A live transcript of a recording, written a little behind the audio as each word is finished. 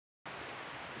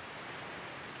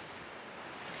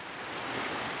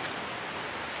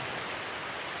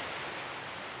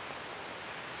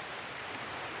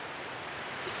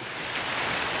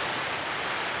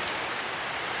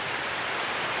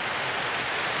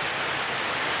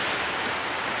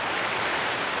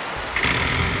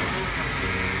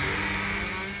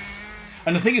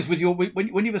And the thing is, with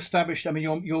when you've established, I mean,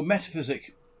 your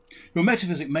metaphysic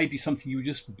may be something you were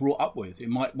just brought up with. It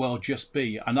might well just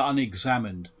be an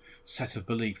unexamined set of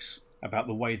beliefs about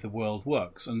the way the world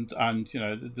works, and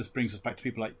this brings us back to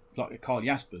people like Carl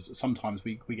Jaspers. That sometimes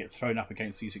we get thrown up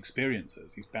against these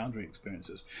experiences, these boundary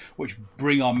experiences, which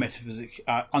bring our metaphysics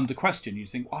under question. You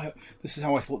think, this is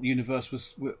how I thought the universe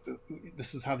was.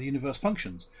 This is how the universe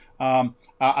functions, and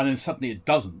then suddenly it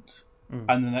doesn't.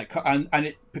 And then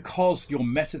because your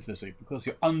metaphysics, because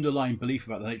your underlying belief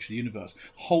about the nature of the universe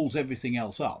holds everything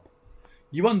else up,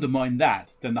 you undermine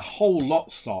that, then the whole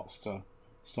lot starts to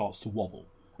wobble.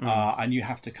 And you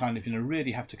have to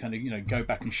really go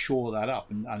back and shore that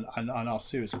up and ask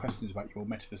serious questions about your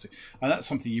metaphysics. And that's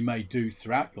something you may do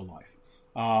throughout your life.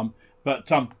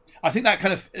 But I think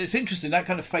it's interesting, that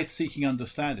kind of faith-seeking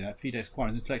understanding, that fides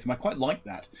quaerens intellectum. I quite like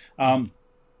that. I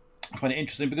find it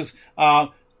interesting because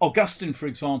Augustine, for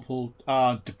example,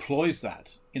 deploys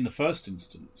that in the first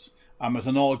instance as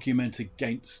an argument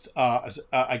against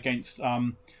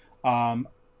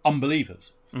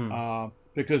unbelievers.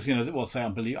 Because, say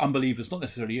unbelievers, not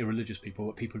necessarily irreligious people,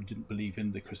 but people who didn't believe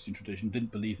in the Christian tradition,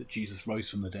 didn't believe that Jesus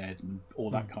rose from the dead and all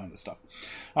that kind of stuff.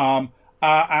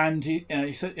 And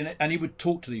he said, and he would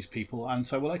talk to these people and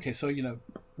say, well, okay, so,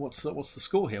 what's the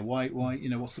score here? Why,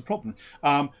 what's the problem?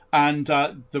 And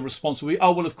the response would be,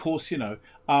 oh, well, of course,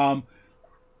 I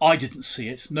didn't see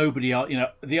it. Nobody else,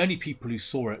 the only people who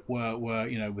saw it were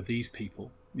with these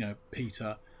people,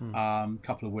 Peter,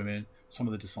 couple of women, some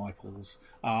of the disciples.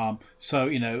 So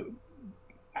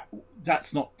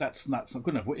that's not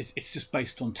good enough. It's just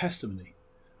based on testimony.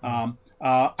 And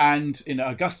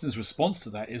Augustine's response to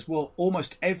that is, well,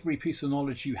 almost every piece of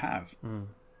knowledge you have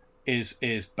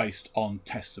is based on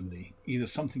testimony, either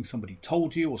something somebody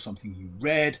told you or something you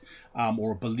read,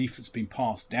 or a belief that's been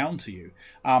passed down to you.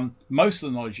 Most of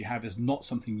the knowledge you have is not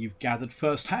something you've gathered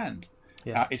firsthand.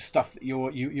 It's stuff that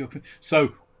you're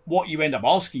so what you end up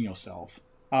asking yourself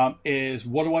is,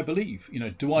 what do I believe?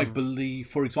 Do I believe,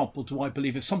 for example,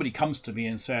 if somebody comes to me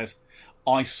and says,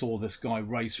 I saw this guy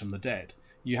raised from the dead,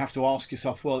 you have to ask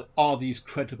yourself, well, are these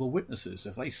credible witnesses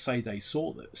if they say they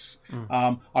saw this?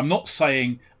 I'm not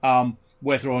saying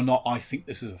whether or not I think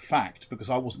this is a fact, because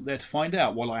I wasn't there to find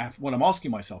out. What I'm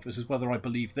asking myself is whether I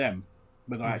believe them,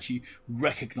 whether I actually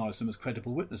recognise them as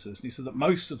credible witnesses. And he said that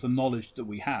most of the knowledge that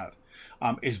we have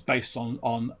is based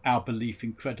on our belief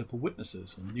in credible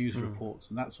witnesses and news reports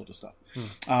and that sort of stuff.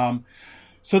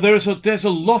 So there's a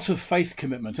lot of faith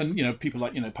commitment, and people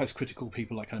like post-critical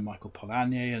people like Michael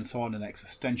Polanyi and so on, and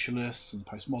existentialists and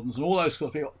postmoderns and all those sort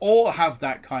of people all have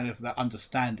that that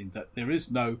understanding that there is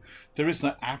no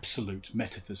absolute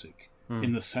metaphysic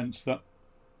in the sense that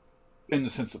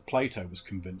Plato was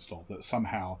convinced of, that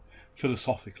somehow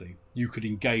philosophically you could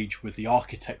engage with the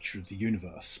architecture of the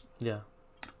universe,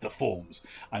 the forms,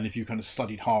 and if you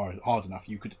studied hard enough,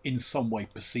 you could in some way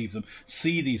perceive them,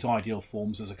 see these ideal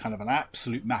forms as a an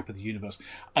absolute map of the universe,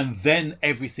 and then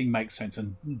everything makes sense,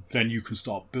 and then you can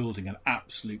start building an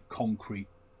absolute concrete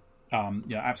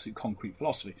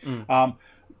philosophy.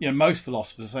 Most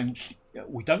philosophers are saying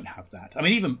we don't have that. I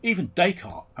mean, even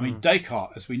Descartes. I mean,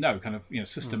 Descartes, as we know,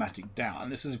 systematic doubt,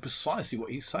 and this is precisely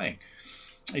what he's saying.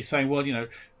 He's saying, well,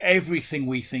 everything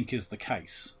we think is the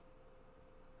case,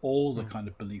 all the kind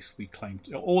of beliefs we claim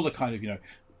to, all the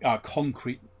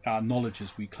concrete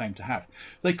knowledges we claim to have,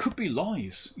 they could be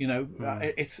lies.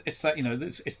 It's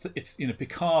that it's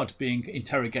Picard being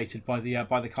interrogated by the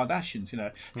Kardashians.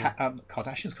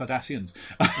 Kardashians.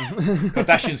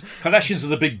 Kardashians are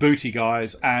the big booty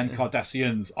guys, and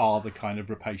Cardassians are the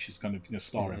rapacious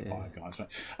Star Empire guys, right?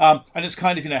 And it's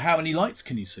how many lights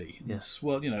can you see? Yes.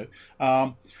 Well,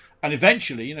 and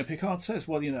eventually, Picard says,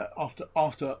 well,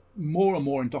 after more and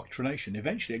more indoctrination,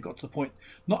 eventually it got to the point,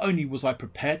 not only was I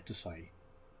prepared to say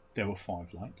there were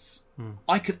 5 lights,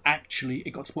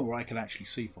 it got to the point where I could actually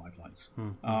see 5 lights.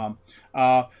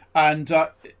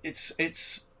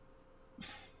 It's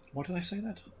why did I say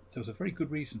that? There was a very good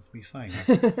reason for me saying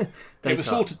that. It was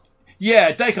sort of...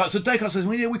 Yeah, Descartes. So Descartes says,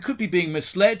 we could be being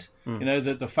misled.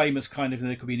 The famous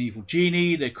there could be an evil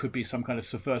genie, there could be some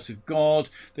subversive god,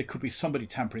 there could be somebody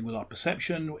tampering with our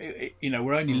perception.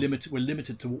 We're only limited. We're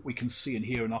limited to what we can see and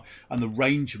hear, and the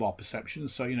range of our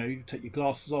perceptions. So you take your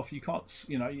glasses off, you can't.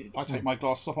 I take my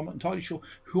glasses off, I'm not entirely sure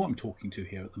who I'm talking to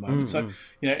here at the moment. So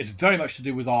it's very much to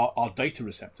do with our data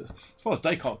receptors. As far as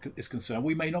Descartes is concerned,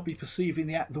 we may not be perceiving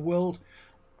the world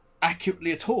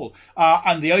accurately at all,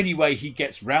 and the only way he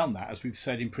gets round that, as we've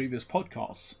said in previous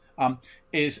podcasts,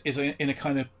 is in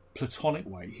a Platonic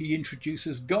way. He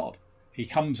introduces God. he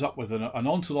comes up with an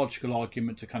ontological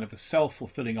argument, to kind of a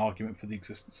self-fulfilling argument for the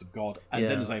existence of God, and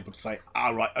then is able to say,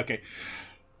 right, okay,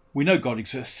 we know God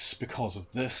exists because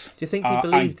of this. Do you think he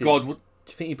believed it? Do you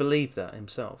think he believed that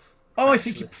himself? Oh,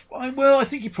 actually? I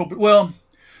think he probably. Well,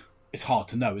 it's hard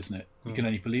to know, isn't it? You can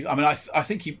only believe. I mean, I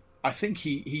think he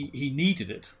needed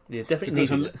it. Yeah, definitely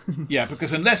needed it. Yeah,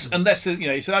 because unless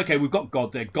he said, okay, we've got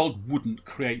God there. God wouldn't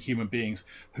create human beings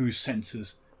whose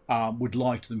senses would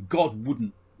lie to them. God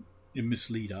wouldn't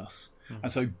mislead us. And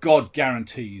so God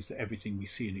guarantees that everything we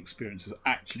see and experience is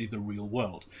actually the real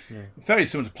world. Yeah. Very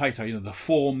similar to Plato, the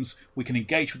forms, we can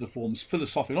engage with the forms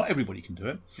philosophically. Not everybody can do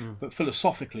it, but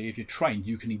philosophically, if you're trained,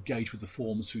 you can engage with the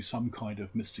forms through some kind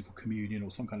of mystical communion or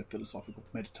some kind of philosophical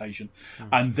meditation.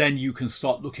 And then you can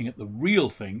start looking at the real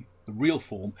thing, the real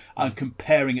form, and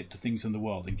comparing it to things in the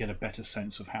world and get a better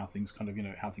sense of how things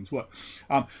how things work.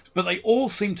 But they all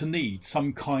seem to need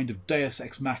some kind of deus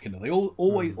ex machina. They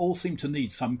all seem to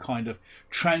need some kind of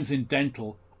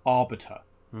transcendental arbiter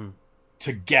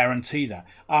to guarantee that.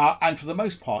 And for the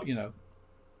most part,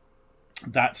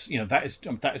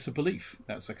 that is a belief.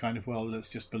 That's a kind of, well, let's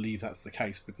just believe that's the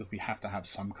case because we have to have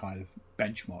some kind of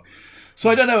benchmark.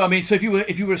 So I don't know. I mean, so if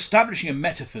you were establishing a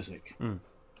metaphysic,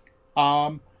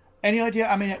 any idea?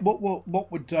 I mean,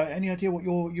 what would any idea what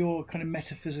your kind of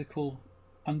metaphysical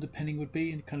underpinning would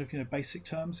be in kind of basic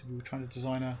terms if you were trying to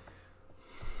design a?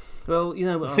 Well,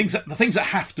 the things that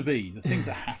have to be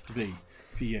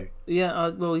for you. Yeah.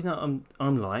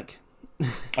 I'm like.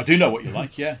 I do know what you're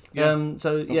like. Yeah.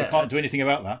 So but we can't do anything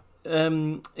about that.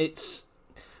 It's.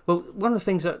 Well, one of the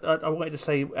things that I wanted to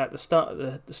say at the start,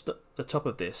 the top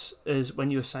of this, is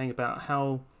when you were saying about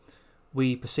how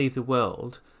we perceive the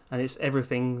world. And it's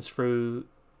everything's through,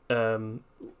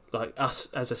 like us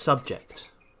as a subject,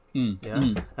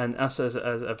 and us as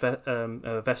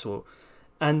a vessel,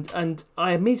 and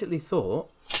I immediately thought,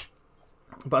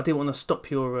 but I didn't want to stop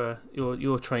your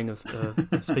train of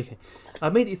speaking. I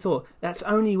immediately thought that's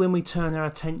only when we turn our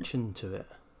attention to it.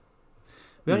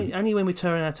 Only when we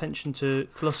turn our attention to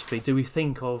philosophy do we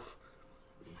think of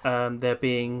there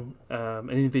being an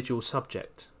individual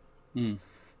subject.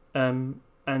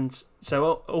 And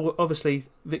so, obviously,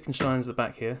 Wittgenstein's at the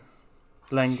back here,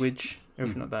 language,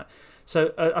 everything like that.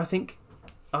 So, I think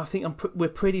we're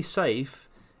pretty safe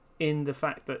in the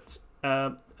fact that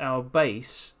our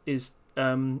base is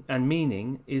and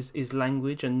meaning is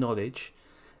language and knowledge,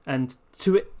 and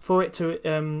for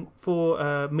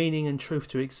meaning and truth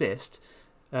to exist,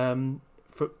 for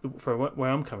where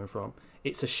I'm coming from,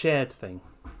 it's a shared thing.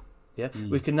 Yeah,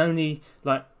 we can only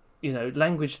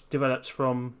language develops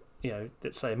from.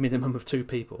 Let's say a minimum of two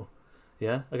people.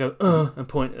 Yeah, I go and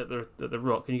point at the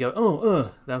rock, and you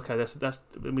go okay. That's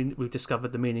we've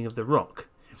discovered the meaning of the rock.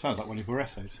 It sounds like one of your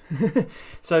essays.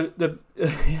 So the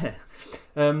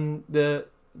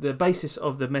basis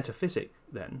of the metaphysic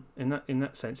then in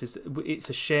that sense is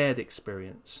it's a shared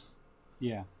experience.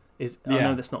 Yeah. I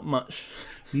know that's not much.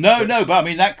 No, but I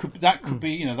mean that could be that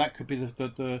could be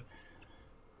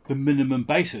the minimum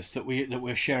basis that we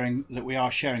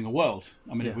are sharing a world.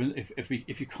 I mean,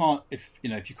 if you can't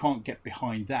get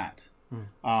behind that,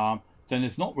 then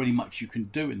there's not really much you can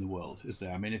do in the world, is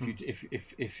there? I mean,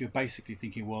 if you're basically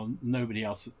thinking, well,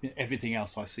 everything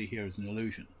else I see here is an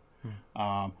illusion.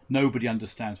 Nobody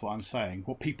understands what I'm saying.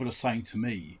 What people are saying to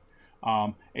me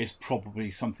is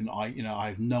probably something I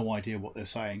have no idea what they're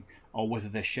saying or whether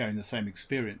they're sharing the same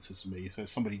experience as me. So if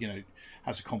somebody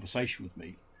has a conversation with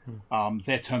me.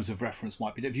 Their terms of reference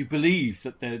might be. If you believe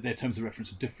that their terms of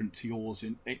reference are different to yours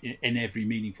in every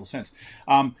meaningful sense,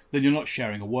 then you're not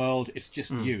sharing a world. It's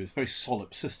just you. It's very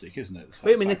solipsistic, isn't it?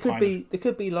 I mean, it could be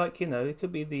like it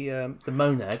could be the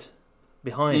monad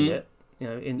behind it,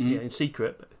 in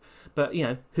secret, but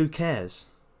who cares?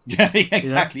 Yeah,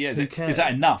 exactly. Yeah, who cares? Is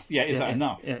that enough? Yeah, is that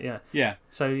enough? Yeah.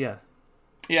 So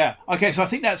Yeah. Okay. So I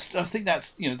think that's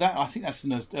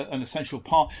an essential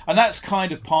part, and that's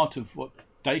kind of part of what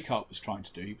Descartes was trying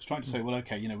to do. He was trying to say, well,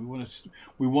 okay,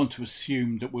 we want to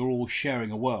assume that we're all sharing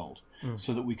a world,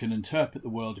 so that we can interpret the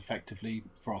world effectively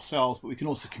for ourselves, but we can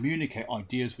also communicate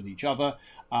ideas with each other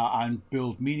and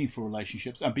build meaningful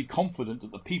relationships and be confident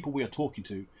that the people we are talking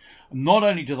to, not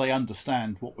only do they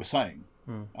understand what we're saying,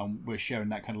 and we're sharing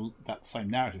that same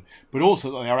narrative, but also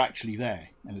that they are actually there,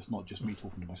 and it's not just me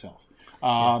talking to myself.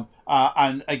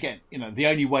 And again, the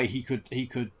only way he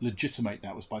could legitimate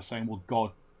that was by saying, well,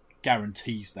 God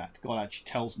guarantees that. God actually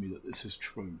tells me that this is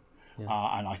true, and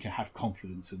I can have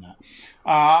confidence in that.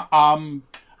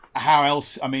 How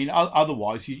else? I mean,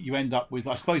 otherwise you end up with,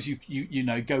 I suppose you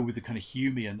go with the kind of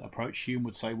Humean approach. Hume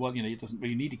would say, well, it doesn't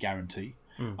really need a guarantee.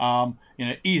 Either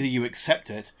you accept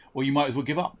it or you might as well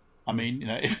give up. I mean,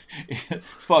 as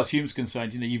far as Hume's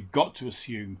concerned, you've got to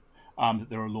assume that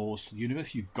there are laws to the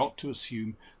universe. You've got to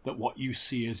assume that what you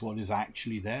see is what is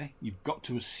actually there. You've got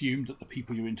to assume that the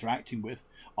people you're interacting with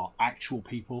are actual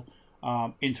people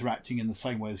interacting in the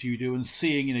same way as you do, and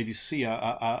seeing. If you see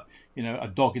a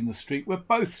dog in the street, we're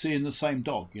both seeing the same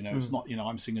dog. It's not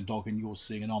I'm seeing a dog and you're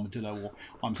seeing an armadillo, or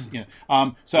I'm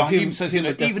So Well, Hume says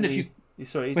even if you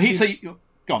but he say go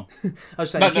on. I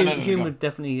was saying no, Hume would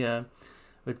definitely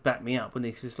would back me up, wouldn't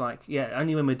he? Because it's like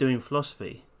only when we're doing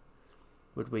philosophy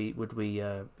would we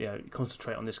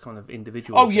concentrate on this kind of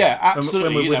individual. Oh yeah,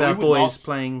 absolutely. When we're with our boys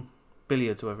playing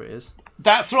billiards, or whatever it is.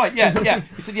 That's right. Yeah.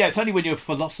 He said, it's only when you're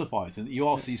philosophizing that you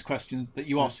ask these questions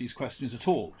at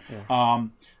all. Yeah.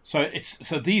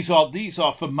 So these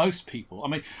are for most people. I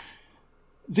mean,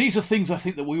 these are things I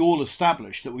think that we all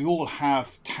established, that we all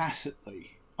have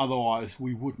tacitly. Otherwise,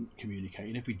 we wouldn't communicate.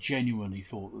 And if we genuinely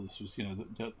thought that this was,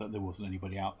 that there wasn't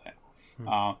anybody out there,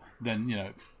 then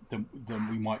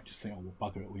we might just think, oh,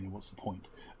 well, bugger it. What's the point?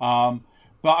 But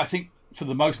I think for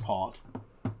the most part.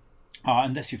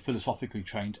 Unless you're philosophically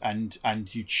trained and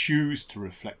you choose to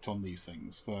reflect on these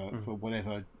things for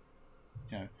whatever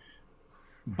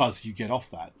buzz you get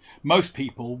off that, most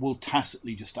people will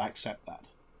tacitly just accept that.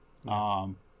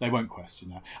 They won't question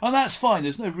that, and that's fine.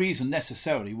 There's no reason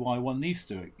necessarily why one needs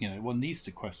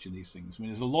to question these things. I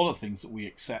mean, there's a lot of things that we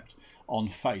accept on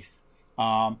faith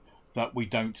that we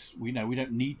don't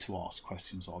need to ask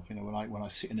questions of. When I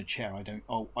sit in a chair, I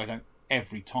don't.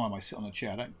 Every time I sit on a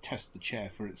chair, I don't test the chair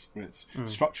for its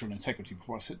structural integrity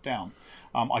before I sit down.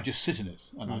 I just sit in it,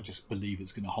 and I just believe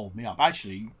it's going to hold me up.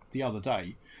 Actually, the other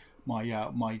day,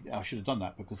 I should have done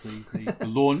that, because the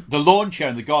lawn chair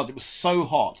in the garden, it was so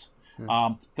hot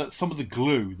that some of the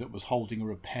glue that was holding a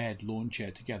repaired lawn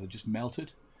chair together just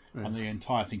melted, and the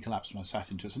entire thing collapsed when I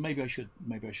sat into it. So maybe I should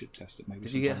test it. Maybe.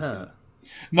 Did you get hurt?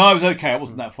 No, it was okay. I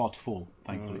wasn't that far to fall,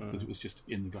 thankfully, because it was just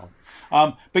in the garden.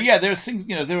 But yeah, there are things.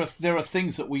 There are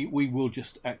things that we will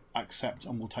just accept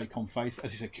and will take on faith.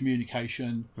 As you said,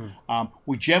 communication.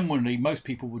 Most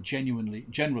people will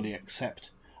generally accept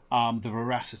the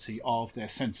veracity of their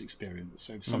sense experience.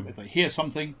 So if they hear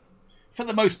something, for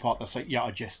the most part, they'll say, "Yeah,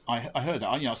 I heard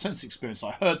that. Sense experience.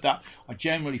 I heard that. I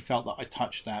generally felt that. I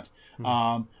touched that."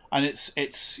 And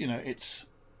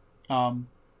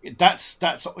that's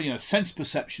sense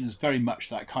perception is very much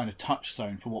that kind of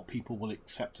touchstone for what people will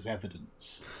accept as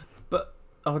evidence. But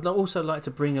I would also like to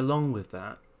bring along with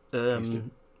that.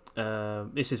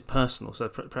 This is personal, so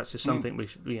perhaps it's something we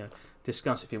should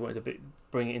discuss if you wanted to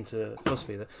bring it into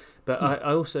philosophy. But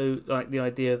I also like the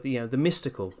idea of the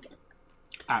mystical.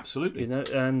 Absolutely.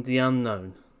 And the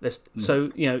unknown.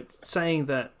 So saying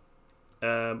that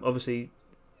obviously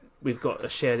we've got a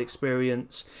shared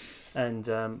experience. And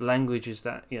language is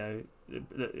that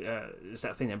is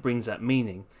that thing that brings that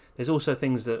meaning. There's also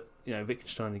things that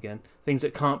Wittgenstein again, things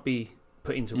that can't be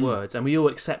put into words, and we all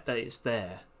accept that it's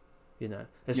there.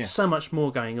 There's so much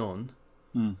more going on,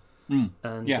 and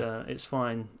it's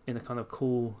fine in a kind of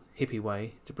cool hippie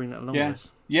way to bring that along with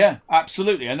us. Yeah,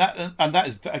 absolutely, and that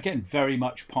is again very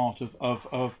much part of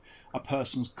a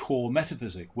person's core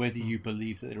metaphysic. Whether you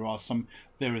believe that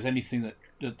there is anything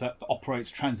that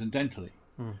operates transcendentally.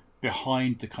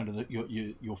 Behind the kind of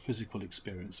your physical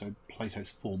experience, so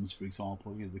Plato's forms, for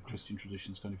example, the Christian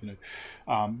traditions, kind of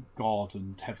God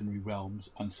and heavenly realms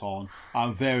and so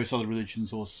on. Various other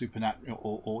religions or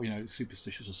supernatural or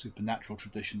superstitious or supernatural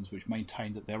traditions which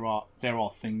maintain that there are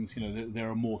things, there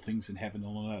are more things in heaven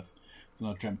and on earth than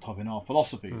are dreamt of in our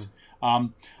philosophies.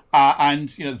 And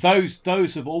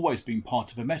those have always been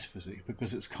part of a metaphysic,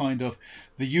 because it's kind of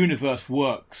the universe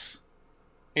works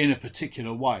in a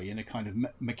particular way, in a kind of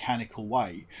mechanical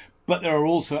way, but there are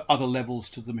also other levels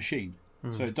to the machine.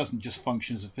 So it doesn't just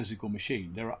function as a physical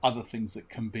machine. There are other things that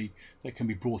can be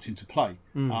brought into play,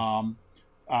 and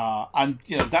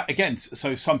that again.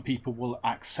 So some people will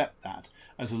accept that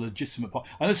as a legitimate part,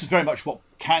 and this is very much what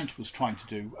Kant was trying to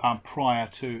do prior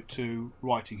to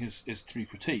writing his three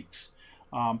critiques.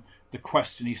 The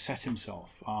question he set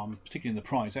himself, particularly in the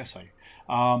prize essay,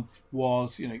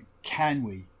 was, can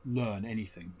we learn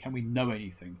anything? Can we know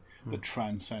anything that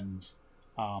transcends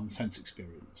sense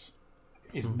experience?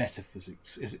 Is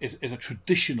metaphysics, is a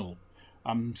traditional,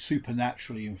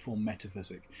 supernaturally informed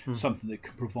metaphysic something that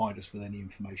can provide us with any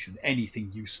information,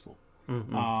 anything useful?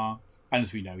 And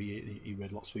as we know, he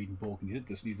read a lot of Swedenborg and he did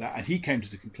this and he did that, and he came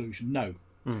to the conclusion, no,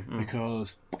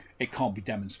 because it can't be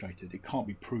demonstrated, it can't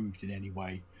be proved in any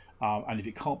way. And if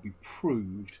it can't be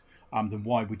proved, then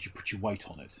why would you put your weight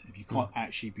on it? If you can't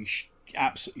actually be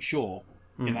absolutely sure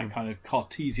in that kind of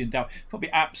Cartesian doubt, you can't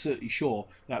be absolutely sure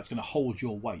that's going to hold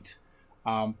your weight,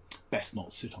 best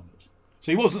not sit on it.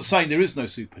 So he wasn't saying there is no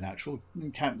supernatural.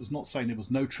 Kant was not saying there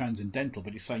was no transcendental,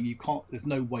 but he's saying you can't. There's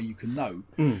no way you can know.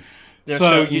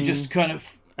 So you just kind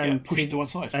of push it to one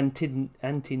side.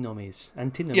 Antinomies.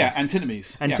 Yeah,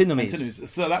 antinomies.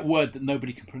 Antinomies. So that word that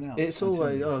nobody can pronounce. It's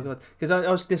always god. Because I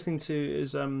was listening to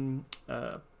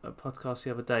a podcast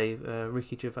the other day,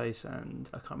 Ricky Gervais,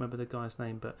 and I can't remember the guy's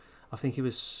name, but I think he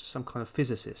was some kind of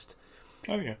physicist.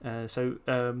 Oh yeah. So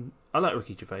I like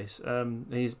Ricky Gervais.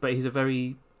 He's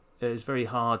a very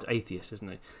hard atheist, isn't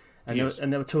he?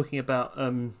 And they were talking about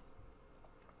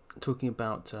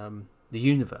the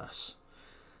universe,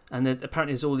 and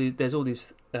apparently there's all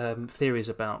these theories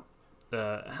about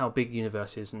how big the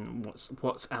universe is and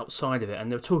what's outside of it,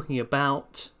 and they're talking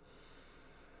about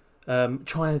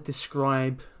trying to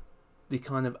describe the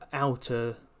kind of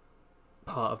outer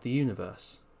part of the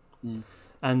universe.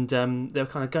 And they were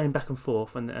kind of going back and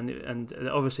forth, and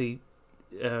obviously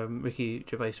Ricky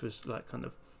Gervais was like kind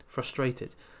of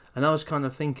frustrated, and I was kind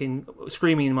of thinking,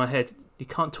 screaming in my head, you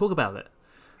can't talk about it.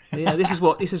 This is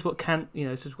what Kant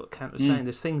was saying.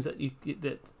 There's things that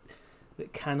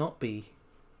that cannot be,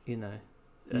 you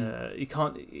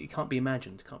can't be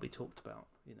imagined, can't be talked about.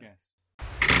 Yes.